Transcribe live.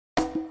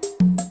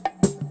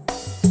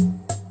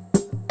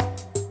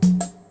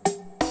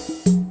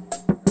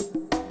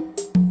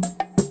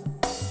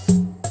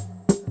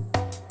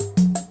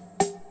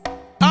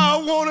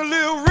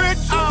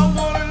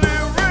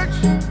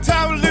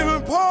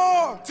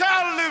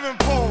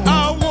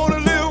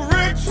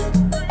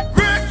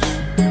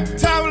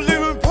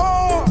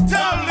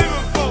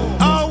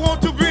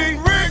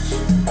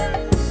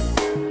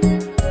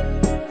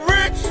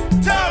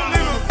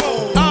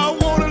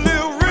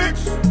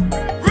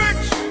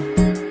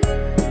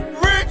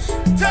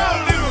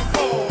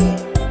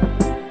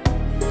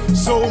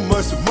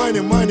much money,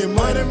 money,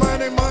 money,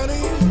 money,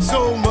 money.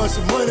 So much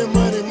money,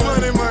 money,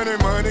 money, money,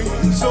 money.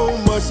 So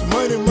much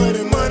money,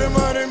 money, money,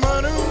 money,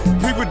 money.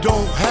 People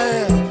don't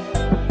have.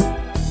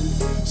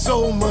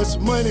 So much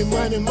money,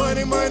 money,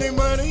 money, money,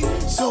 money.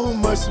 So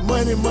much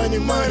money, money,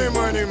 money,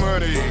 money,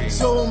 money.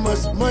 So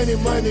much money,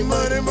 money,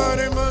 money,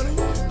 money, money.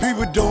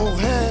 People don't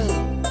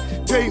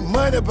have. Take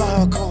money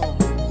by a car,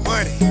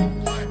 money.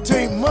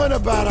 Take money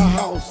by the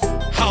house,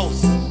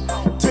 house.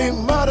 Take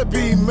money to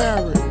be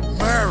married,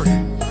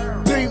 married.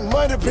 Take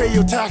money to pay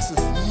your taxes,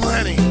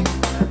 money.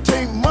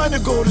 Take money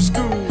to go to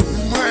school,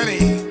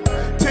 money.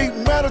 Take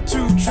money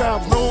to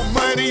travel, no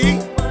money.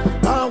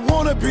 I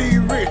wanna be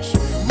rich,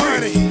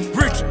 money.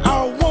 Rich,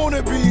 I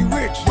wanna be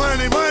rich,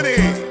 money, money.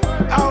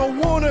 I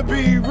wanna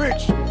be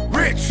rich,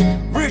 rich,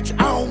 rich.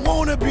 I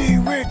wanna be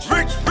rich,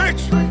 rich,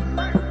 rich.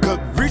 Cause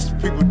rich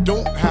people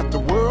don't have to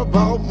worry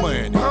about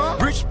money.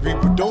 Rich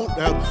people don't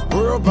have to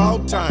worry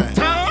about time.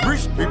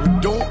 Rich people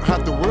don't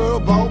have to worry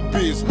about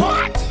business.